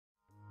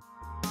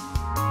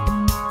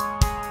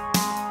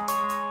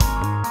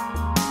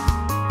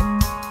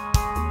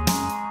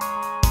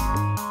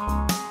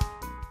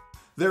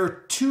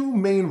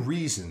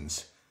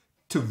reasons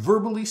to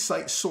verbally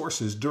cite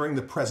sources during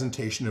the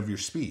presentation of your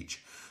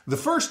speech. The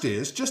first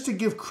is just to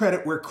give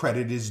credit where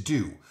credit is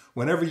due.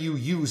 Whenever you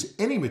use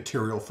any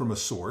material from a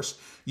source,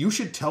 you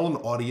should tell an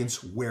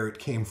audience where it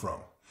came from.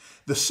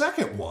 The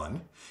second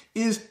one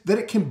is that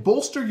it can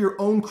bolster your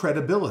own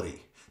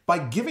credibility. By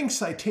giving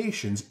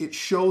citations, it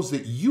shows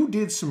that you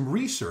did some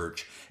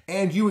research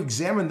and you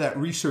examined that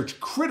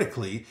research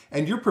critically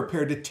and you're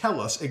prepared to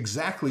tell us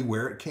exactly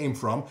where it came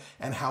from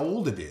and how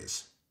old it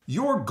is.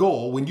 Your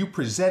goal when you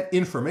present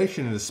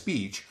information in a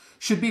speech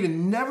should be to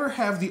never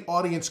have the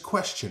audience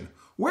question,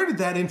 where did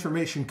that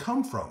information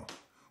come from?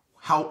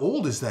 How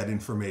old is that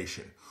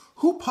information?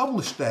 Who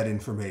published that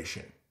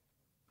information?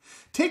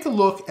 Take a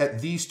look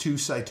at these two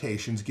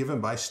citations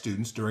given by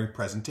students during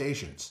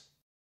presentations.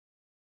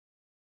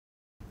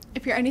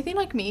 If you're anything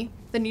like me,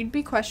 then you'd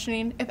be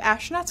questioning, if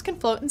astronauts can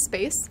float in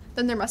space,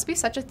 then there must be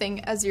such a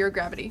thing as zero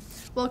gravity.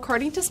 Well,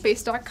 according to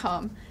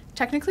space.com,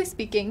 technically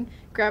speaking,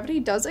 gravity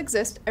does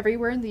exist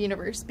everywhere in the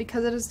universe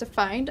because it is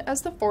defined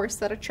as the force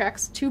that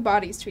attracts two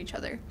bodies to each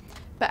other.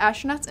 But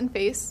astronauts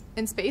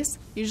in space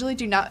usually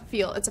do not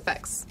feel its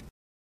effects.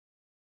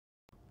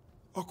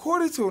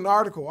 According to an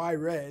article I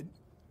read,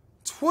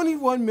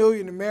 21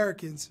 million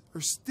Americans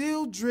are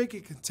still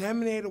drinking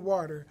contaminated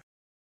water.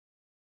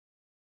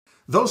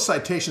 Those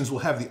citations will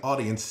have the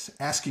audience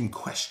asking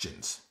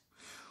questions.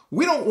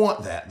 We don't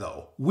want that,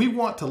 though. We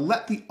want to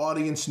let the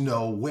audience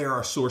know where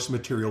our source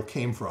material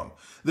came from.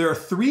 There are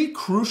three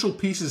crucial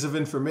pieces of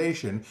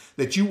information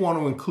that you want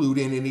to include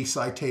in any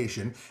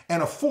citation,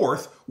 and a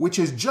fourth, which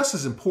is just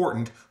as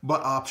important,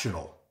 but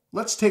optional.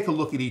 Let's take a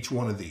look at each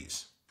one of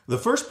these. The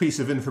first piece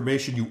of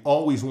information you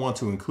always want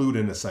to include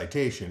in a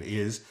citation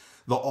is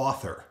the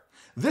author.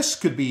 This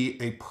could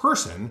be a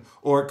person,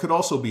 or it could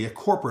also be a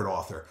corporate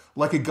author,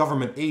 like a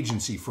government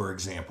agency, for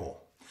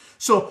example.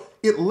 So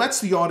it lets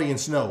the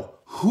audience know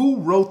who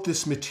wrote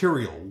this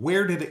material,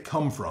 where did it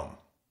come from.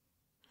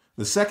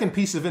 The second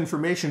piece of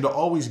information to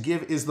always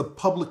give is the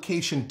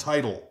publication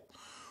title.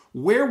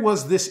 Where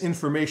was this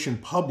information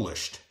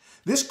published?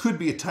 This could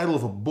be a title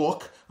of a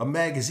book, a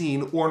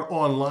magazine, or an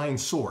online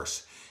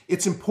source.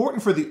 It's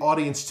important for the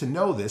audience to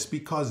know this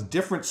because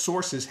different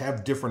sources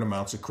have different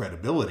amounts of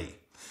credibility.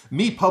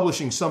 Me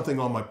publishing something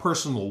on my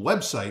personal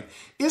website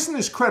isn't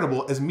as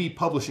credible as me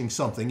publishing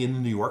something in the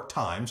New York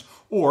Times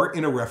or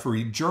in a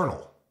refereed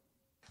journal.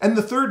 And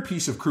the third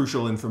piece of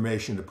crucial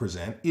information to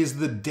present is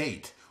the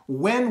date.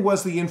 When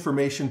was the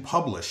information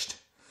published?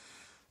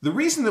 The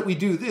reason that we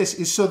do this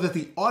is so that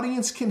the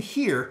audience can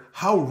hear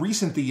how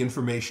recent the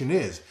information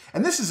is.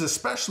 And this is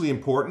especially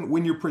important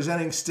when you're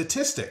presenting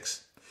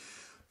statistics.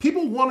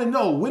 People want to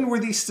know, when were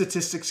these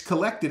statistics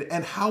collected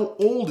and how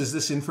old is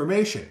this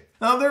information?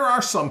 Now, there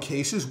are some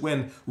cases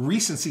when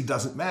recency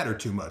doesn't matter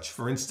too much.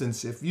 For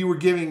instance, if you were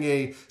giving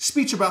a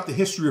speech about the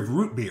history of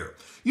root beer,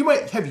 you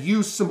might have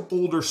used some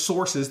older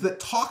sources that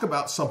talk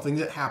about something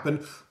that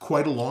happened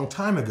quite a long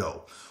time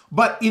ago.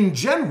 But in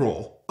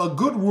general, a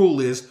good rule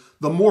is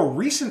the more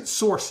recent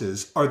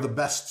sources are the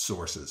best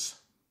sources.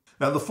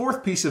 Now, the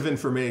fourth piece of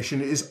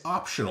information is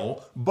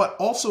optional, but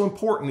also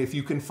important if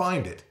you can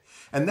find it.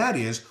 And that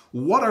is,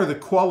 what are the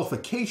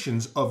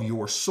qualifications of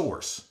your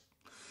source?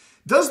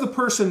 Does the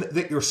person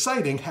that you're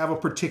citing have a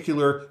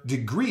particular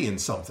degree in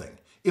something?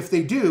 If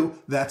they do,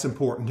 that's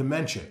important to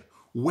mention.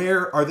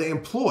 Where are they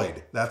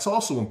employed? That's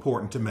also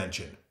important to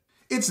mention.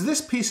 It's this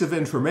piece of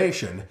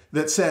information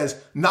that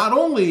says, not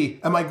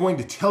only am I going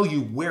to tell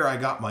you where I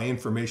got my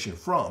information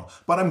from,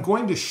 but I'm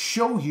going to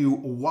show you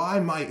why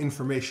my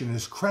information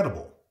is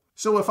credible.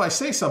 So if I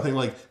say something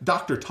like,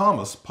 Dr.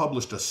 Thomas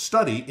published a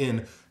study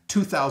in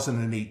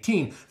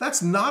 2018,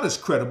 that's not as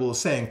credible as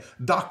saying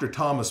Dr.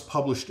 Thomas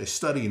published a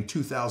study in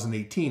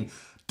 2018.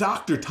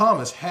 Dr.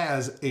 Thomas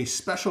has a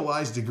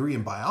specialized degree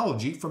in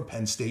biology from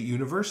Penn State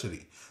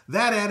University.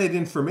 That added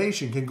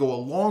information can go a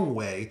long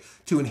way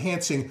to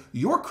enhancing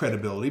your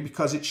credibility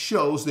because it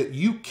shows that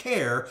you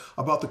care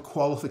about the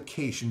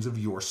qualifications of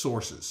your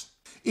sources.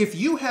 If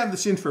you have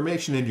this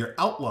information in your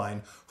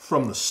outline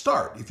from the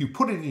start, if you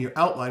put it in your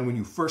outline when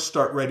you first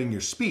start writing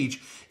your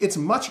speech, it's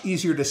much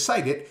easier to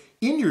cite it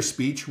in your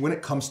speech when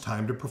it comes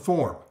time to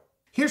perform.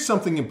 Here's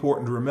something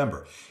important to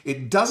remember.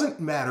 It doesn't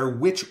matter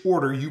which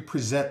order you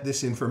present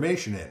this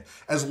information in,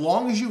 as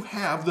long as you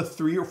have the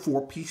 3 or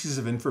 4 pieces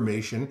of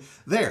information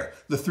there.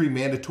 The 3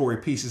 mandatory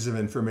pieces of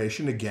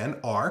information, again,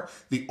 are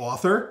the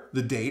author,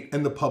 the date,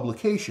 and the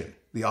publication.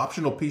 The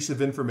optional piece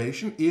of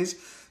information is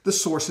the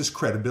source's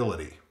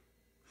credibility.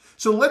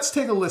 So let's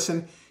take a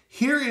listen.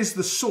 Here is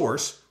the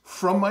source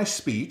from my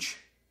speech.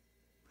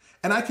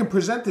 And I can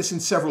present this in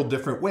several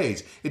different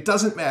ways. It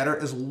doesn't matter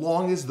as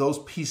long as those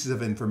pieces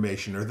of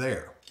information are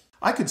there.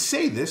 I could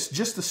say this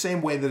just the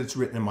same way that it's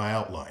written in my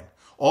outline.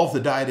 All of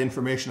the diet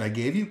information I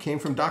gave you came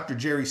from Dr.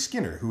 Jerry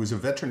Skinner, who is a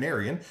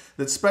veterinarian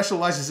that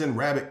specializes in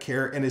rabbit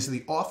care and is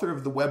the author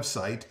of the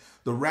website,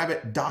 The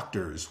Rabbit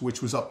Doctors,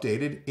 which was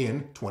updated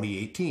in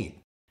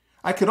 2018.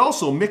 I could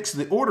also mix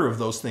the order of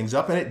those things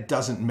up and it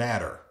doesn't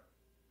matter.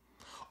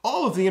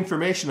 All of the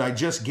information I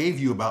just gave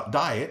you about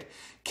diet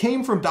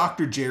came from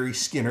Dr. Jerry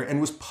Skinner and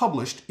was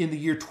published in the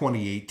year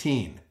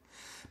 2018.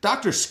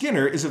 Dr.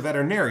 Skinner is a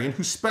veterinarian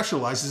who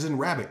specializes in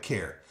rabbit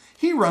care.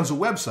 He runs a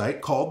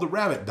website called The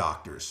Rabbit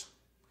Doctors.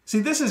 See,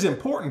 this is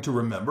important to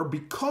remember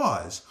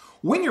because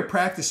when you're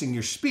practicing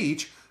your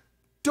speech,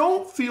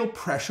 don't feel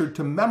pressured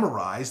to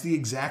memorize the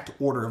exact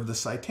order of the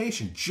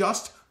citation.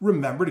 Just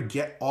remember to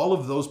get all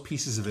of those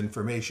pieces of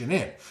information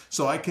in.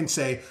 So I can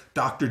say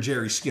Dr.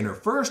 Jerry Skinner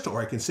first,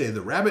 or I can say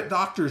the Rabbit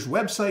Doctor's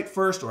website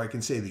first, or I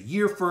can say the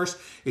year first.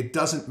 It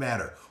doesn't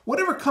matter.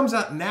 Whatever comes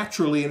out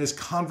naturally and is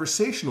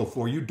conversational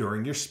for you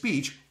during your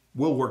speech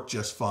will work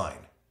just fine.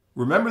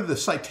 Remember the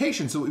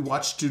citations that we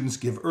watched students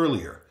give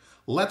earlier.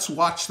 Let's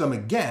watch them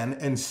again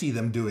and see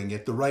them doing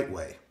it the right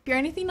way. If you're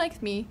anything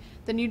like me,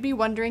 then you'd be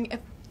wondering if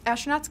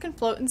astronauts can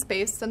float in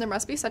space, then there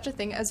must be such a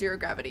thing as zero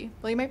gravity.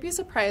 Well, you might be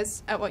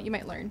surprised at what you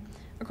might learn.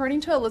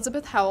 According to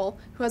Elizabeth Howell,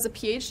 who has a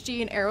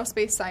PhD in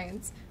aerospace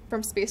science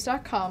from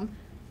Space.com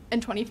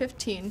in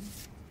 2015,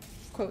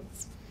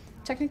 quotes,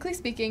 "Technically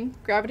speaking,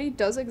 gravity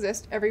does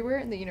exist everywhere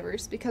in the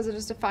universe because it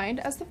is defined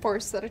as the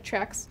force that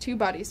attracts two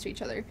bodies to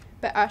each other,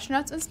 but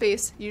astronauts in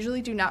space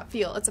usually do not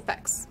feel its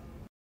effects."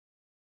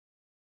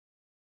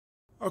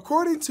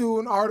 According to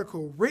an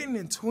article written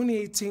in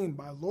 2018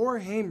 by Laura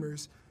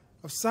Hamers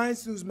of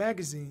Science News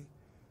magazine,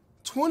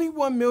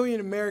 21 million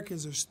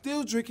Americans are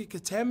still drinking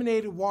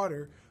contaminated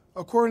water,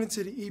 according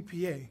to the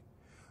EPA.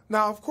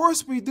 Now, of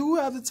course, we do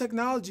have the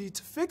technology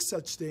to fix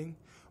such thing,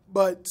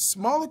 but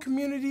smaller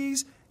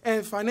communities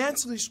and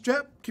financially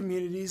strapped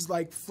communities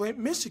like Flint,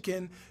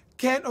 Michigan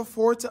can't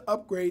afford to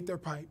upgrade their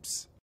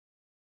pipes.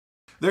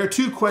 There are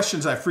two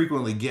questions I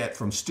frequently get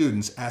from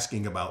students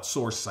asking about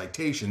source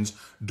citations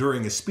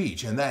during a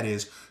speech, and that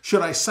is,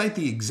 should I cite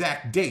the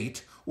exact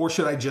date or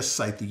should I just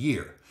cite the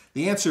year?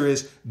 The answer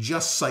is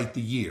just cite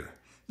the year.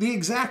 The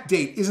exact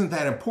date isn't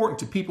that important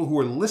to people who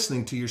are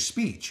listening to your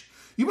speech.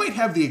 You might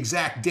have the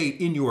exact date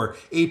in your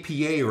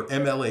APA or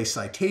MLA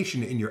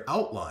citation in your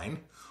outline,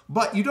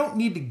 but you don't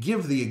need to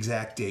give the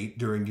exact date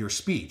during your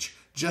speech.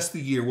 Just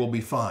the year will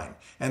be fine.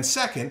 And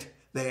second,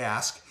 they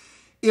ask,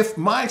 if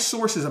my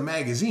source is a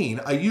magazine,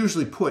 I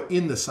usually put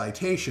in the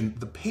citation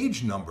the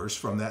page numbers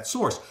from that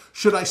source.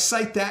 Should I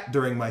cite that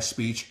during my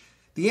speech?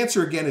 The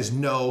answer again is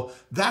no,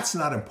 that's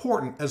not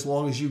important as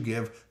long as you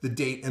give the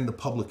date and the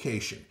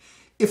publication.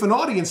 If an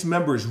audience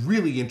member is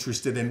really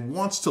interested and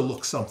wants to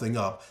look something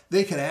up,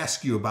 they can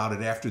ask you about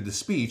it after the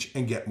speech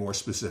and get more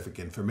specific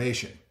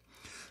information.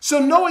 So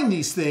knowing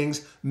these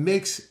things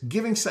makes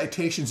giving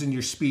citations in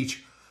your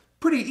speech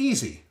pretty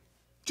easy.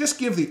 Just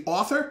give the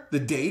author, the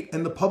date,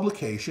 and the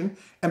publication,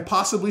 and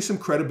possibly some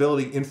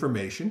credibility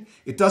information.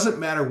 It doesn't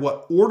matter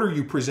what order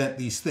you present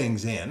these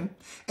things in,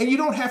 and you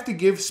don't have to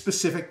give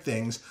specific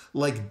things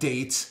like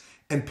dates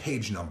and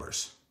page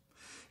numbers.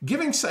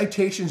 Giving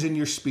citations in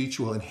your speech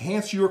will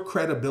enhance your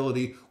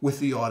credibility with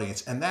the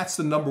audience, and that's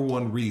the number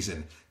one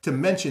reason to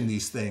mention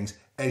these things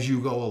as you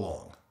go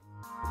along.